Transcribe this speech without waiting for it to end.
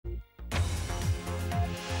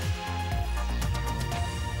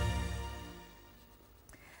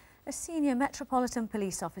A senior Metropolitan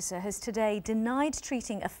Police officer has today denied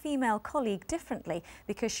treating a female colleague differently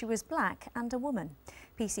because she was black and a woman.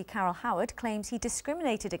 PC Carol Howard claims he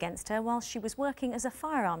discriminated against her while she was working as a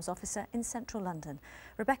firearms officer in central London.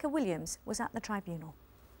 Rebecca Williams was at the tribunal.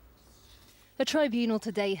 A tribunal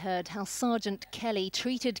today heard how Sergeant Kelly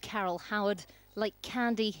treated Carol Howard like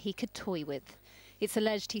candy he could toy with. It's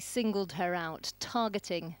alleged he singled her out,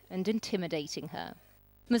 targeting and intimidating her.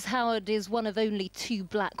 Ms. Howard is one of only 2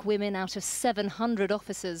 black women out of 700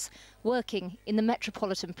 officers working in the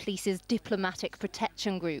Metropolitan Police's Diplomatic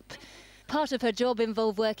Protection Group. Part of her job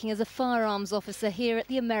involved working as a firearms officer here at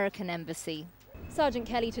the American Embassy. Sergeant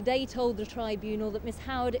Kelly today told the tribunal that Ms.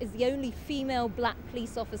 Howard is the only female black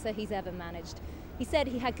police officer he's ever managed. He said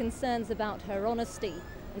he had concerns about her honesty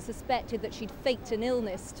and suspected that she'd faked an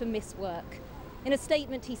illness to miss work. In a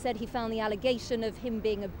statement, he said he found the allegation of him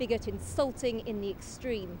being a bigot insulting in the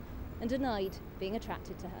extreme and denied being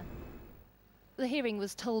attracted to her. The hearing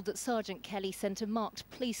was told that Sergeant Kelly sent a marked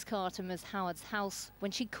police car to Ms. Howard's house when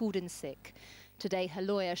she called in sick. Today, her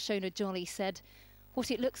lawyer, Shona Jolly, said, "What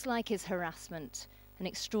it looks like is harassment, an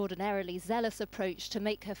extraordinarily zealous approach to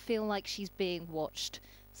make her feel like she's being watched."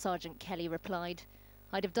 Sergeant Kelly replied,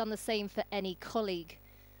 "I'd have done the same for any colleague."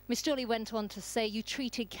 Ms. Jolly went on to say, "You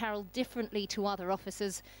treated Carol differently to other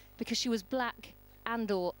officers because she was black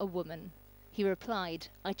and/or a woman." He replied,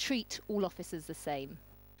 "I treat all officers the same."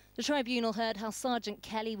 The tribunal heard how Sergeant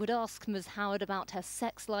Kelly would ask Ms. Howard about her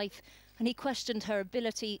sex life, and he questioned her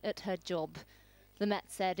ability at her job. The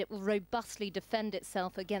Met said it will robustly defend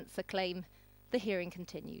itself against the claim. The hearing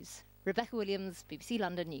continues. Rebecca Williams, BBC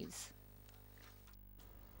London News.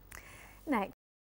 Next.